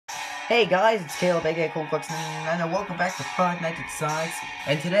Hey guys, it's Caleb, aka Coldflux, and welcome back to Five Nights at Sonics.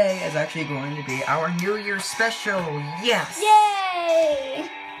 And today is actually going to be our New Year's special. Yes! Yay!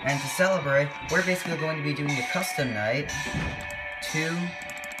 And to celebrate, we're basically going to be doing a custom night. 2,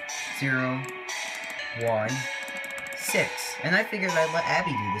 0, 1, 6. And I figured I'd let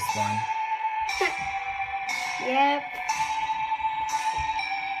Abby do this one. Yep.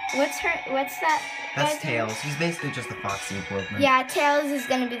 What's that? That's Tails. He's basically just the Foxy equivalent. Yeah, Tails is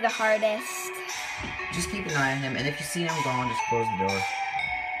gonna be the hardest. Just keep an eye on him, and if you see him gone, just close the door.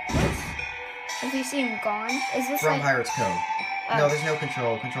 If you see him gone, is this From like... Pirate's Cove. Oh. No, there's no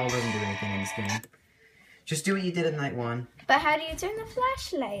control. Control doesn't do anything in this game. Just do what you did in night 1. But how do you turn the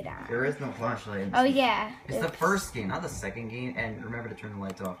flashlight on? There is no flashlight. Oh yeah. It's the first game, not the second game. And remember to turn the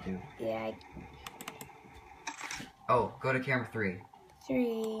lights off too. Yeah. Oh, go to camera 3.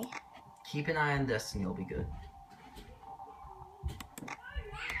 3. Keep an eye on this and you'll be good.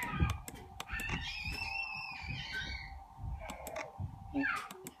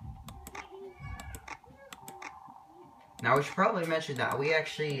 Now we should probably mention that we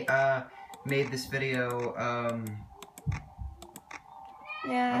actually made this video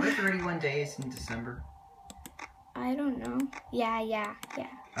Yeah. are there 31 days in December? I don't know. Yeah.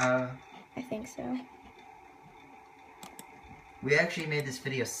 I think so. We actually made this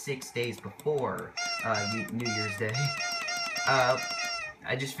video 6 days before New Year's Day.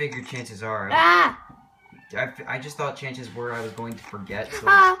 I just figured chances are... I just thought chances were I was going to forget, so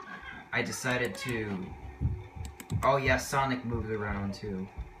I decided to... Oh yeah, Sonic moves around too.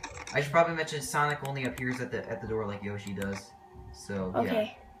 I should probably mention Sonic only appears at the door like Yoshi does. So, yeah.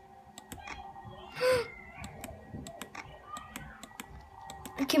 Okay.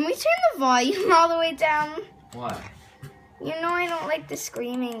 Can we turn the volume all the way down? Why? You know I don't like the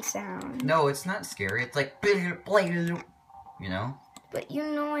screaming sound. No, it's not scary. It's like... You know? But you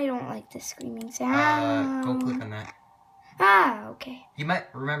know I don't like the screaming sound. Go click on that. Okay. You might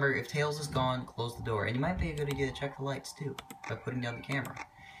remember if Tails is gone, close the door, and you might be a good idea to check the lights too by putting down the camera.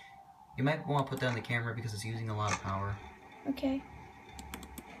 You might want to put down the camera because it's using a lot of power. Okay.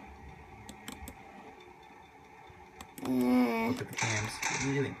 Look at the cams. What are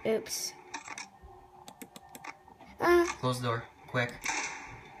you doing? Oops. Close the door, quick.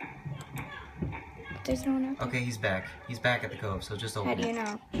 There's no one out there. Okay, he's back. He's back at the cove, so just open How do you it.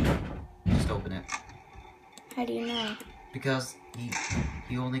 know? Just open it. How do you know? Because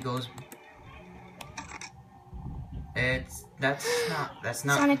he only goes. That's not.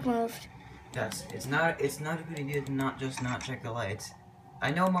 Sonic moved. It's not a good idea to not check the lights.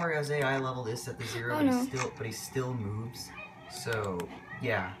 I know Mario's AI level is set to 0, but he still moves. So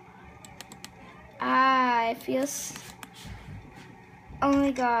yeah. It feels. Oh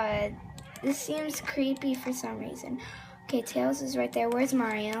my god, this seems creepy for some reason. Okay, Tails is right there. Where's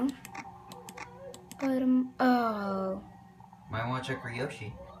Mario? Oh. Might want to check for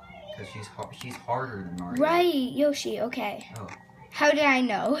Yoshi, because she's harder than Mario. Right, Yoshi. Okay. Oh. How did I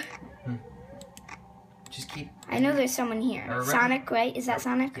know? Just keep... I know there's someone here. Sonic, right? Is that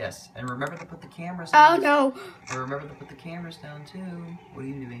Sonic? Yes. And remember to put the cameras down. Oh, no. And remember to put the cameras down, too. What are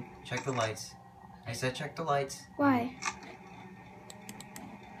you doing? Check the lights. I said check the lights. Why?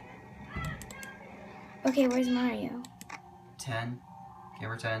 Okay, where's Mario? 10.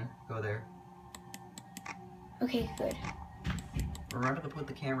 Camera 10. Go there. Okay, good. Remember to put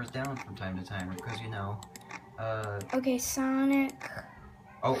the cameras down from time to time, because, you know, Okay, Sonic.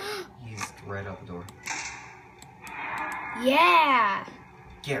 Oh, he's right out the door. Yeah!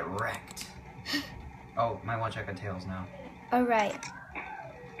 Get wrecked. Oh, might want to check on Tails now. Alright.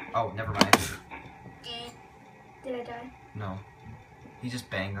 Oh, never mind. Did I die? No. He just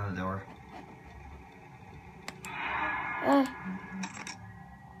banged on the door.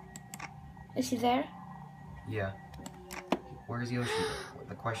 Is he there? Yeah. Where's Yoshi?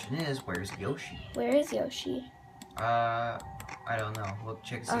 The question is, where's Yoshi? Where is Yoshi? I don't know. Look,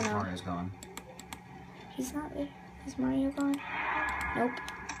 check to see if Mario's gone. He's not there. Is Mario gone? Nope.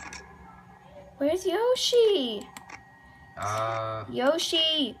 Where's Yoshi?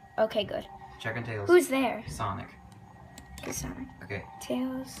 Yoshi! Okay, good. Check on Tails. Who's there? Sonic. Okay, Sonic. Okay.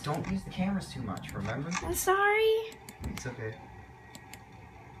 Tails. Don't use the cameras too much, remember? I'm sorry. It's okay.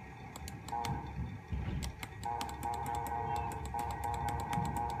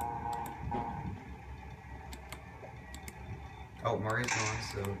 Oh, Mario's gone,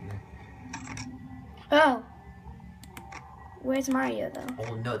 so yeah. Oh. Where's Mario, though?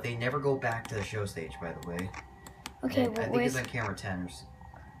 Oh, no, they never go back to the show stage, by the way. Okay, I think it's on camera 10 or...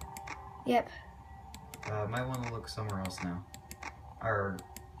 Yep. Might want to look somewhere else now. Or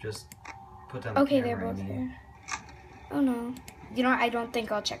just put down Okay, the they're camera. both there. Oh no. You know what? I don't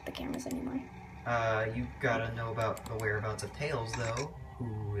think I'll check the cameras anymore. You gotta know about the whereabouts of Tails, though.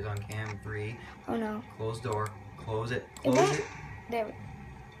 Who is on cam 3. Oh no. Close door. Close it. Close it. There we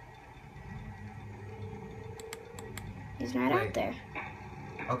He's not out there.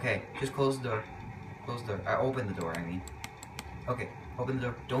 Okay, just close the door. Close the door. Open the door, I mean. Okay, open the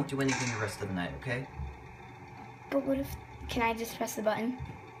door. Don't do anything the rest of the night, okay? But what if... Can I just press the button?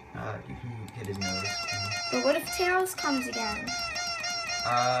 You can hit his nose. But what if Tails comes again?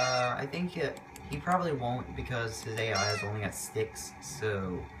 I think he probably won't because his AI is only at sticks,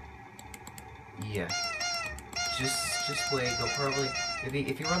 so... Yeah. Just wait. They'll probably...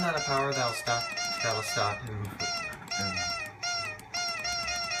 If you run out of power, that'll stop him.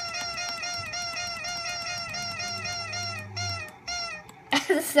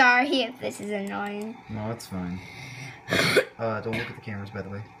 Sorry if this is annoying. No, it's fine. Don't look at the cameras, by the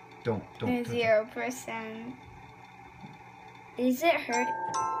way. Don't. 0%. Is it hurt?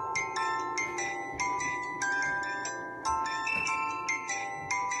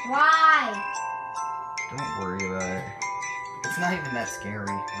 Why? Don't worry about it. It's not even that scary,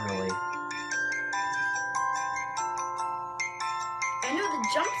 really. I know the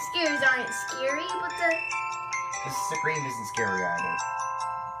jump scares aren't scary, but the scream isn't scary either.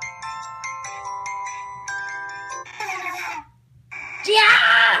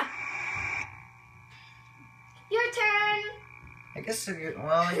 Yeah! Your turn. I guess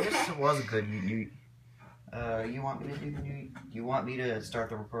it was good. You want me to do? You want me to start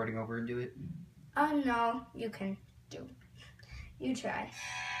the recording over and do it? Oh no, you can do. You try.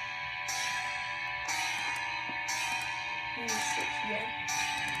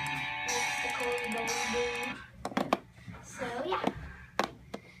 So yeah.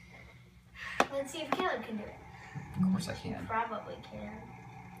 Let's see if Caleb can do it. Of course I can. Probably can.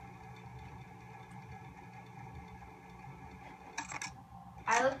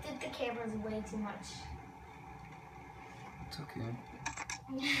 I looked at the cameras way too much. It's okay.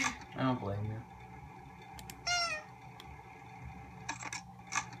 I don't blame you.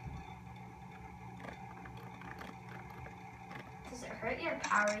 Does it hurt your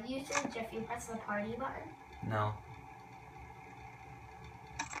power usage if you press the party button? No.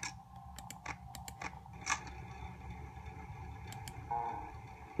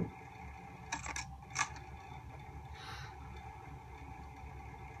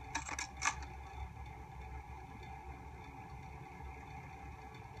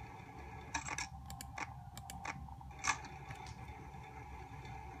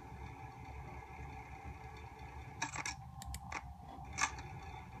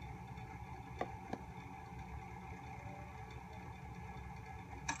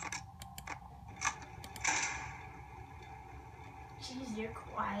 Jeez, you're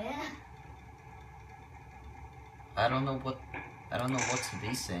quiet. I don't know what to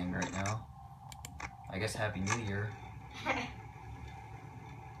be saying right now. I guess Happy New Year.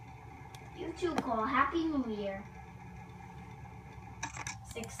 You too, Cole. Happy New Year.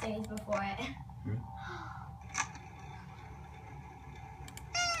 6 days before it. Okay.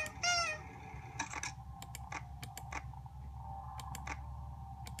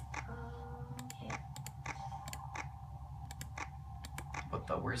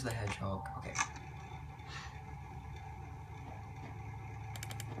 Where's the hedgehog? Okay.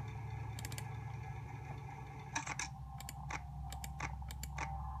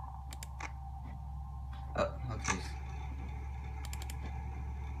 Oh, okay.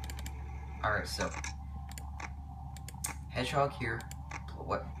 Alright, so. Hedgehog here.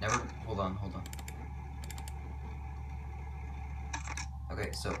 What? Never. Hold on.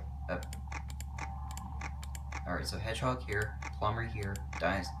 Okay, so. Alright, so hedgehog here, plumber here,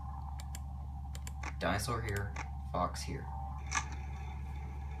 dinosaur here, fox here.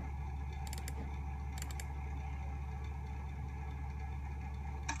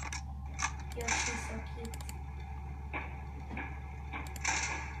 Yoshi's so cute.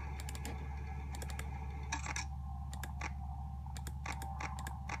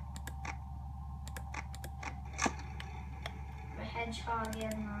 The hedgehog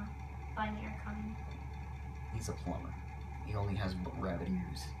and the bunny are coming. He's a plumber. He only has rabbit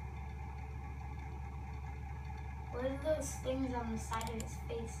ears. What are those things on the side of his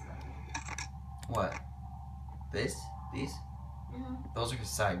face, though? What? These? Mm-hmm. Those are his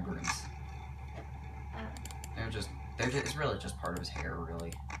sideburns. It's really just part of his hair,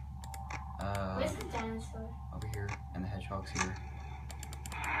 really. Where's the dinosaur? Over here, and the hedgehog's here.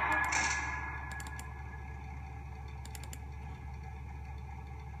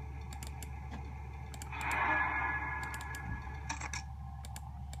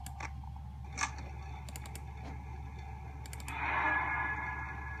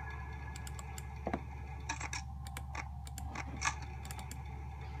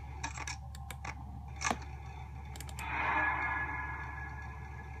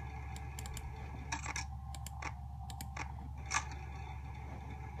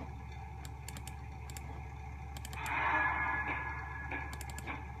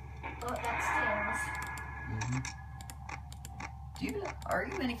 Are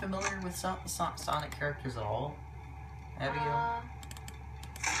you any familiar with Sonic characters at all? Abigail?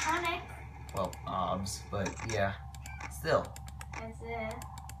 Sonic. Well, OBS, but yeah, still. That's it.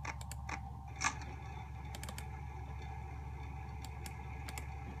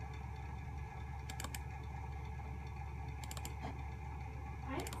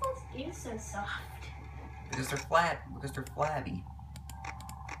 Why are clothes ears so soft? Because they're flat. Because they're flabby.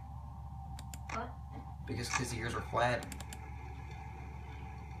 What? Because his ears are flat.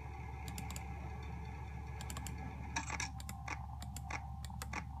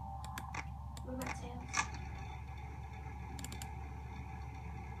 What about Tails?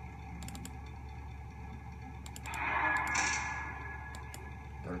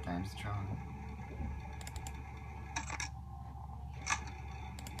 Third time's the charm.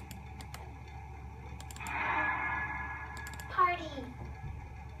 Party.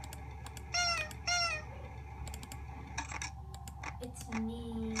 It's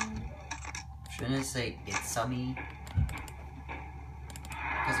me. Shouldn't it say it's Summy?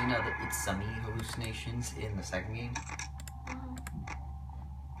 Because you know that it's Summy hallucinations in the second game.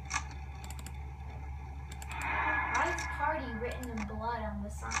 Why is party written in blood on the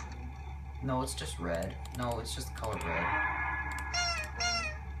sign? No, it's just red. No, it's just the color red.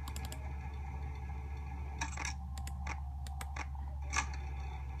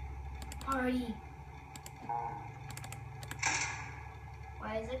 Party.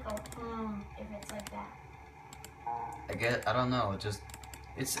 Why does it go if it's like that? I don't know.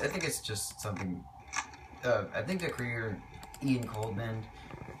 I think it's just something. I think the creator Ian Coleman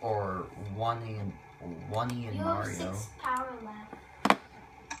or Wani and You Mario. have 6 power left,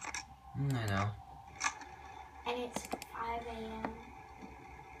 I know. and it's 5 a.m.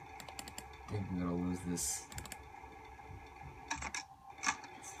 I think I'm gonna lose this.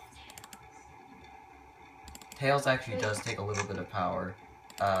 Tails actually does take a little bit of power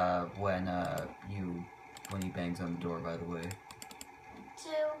when he bangs on the door. By the way. 2,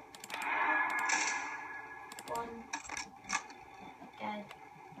 1, dead.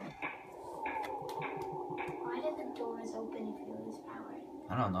 Why did the doors open if you lose power?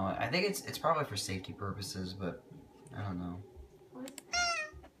 I don't know. I think it's probably for safety purposes, but I don't know. What?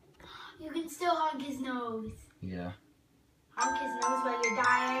 You can still honk his nose. Yeah. Honk his nose while you're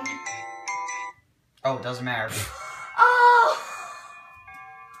dying. Oh, it doesn't matter. Oh!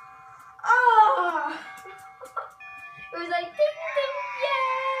 Oh! It was like ding ding,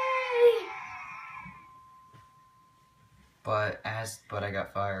 yay! But I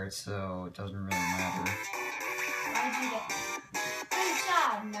got fired, so it doesn't really matter. Why'd you get good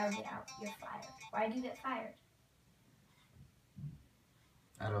job? Now get out. You're fired. Why'd you get fired?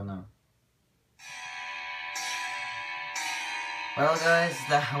 I don't know. Well, guys,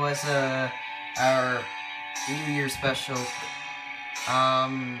 that was our New Year special. I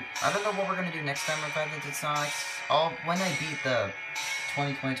don't know what we're gonna do next time with Five Nights at Sonic's. When I beat the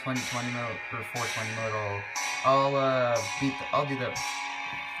 2020 mode or 420 mode, I'll play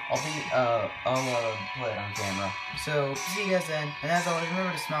it on camera. So see you guys then, and as always,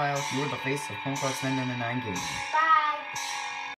 remember to smile. You are the face of Home Class 999 Gaming. Bye.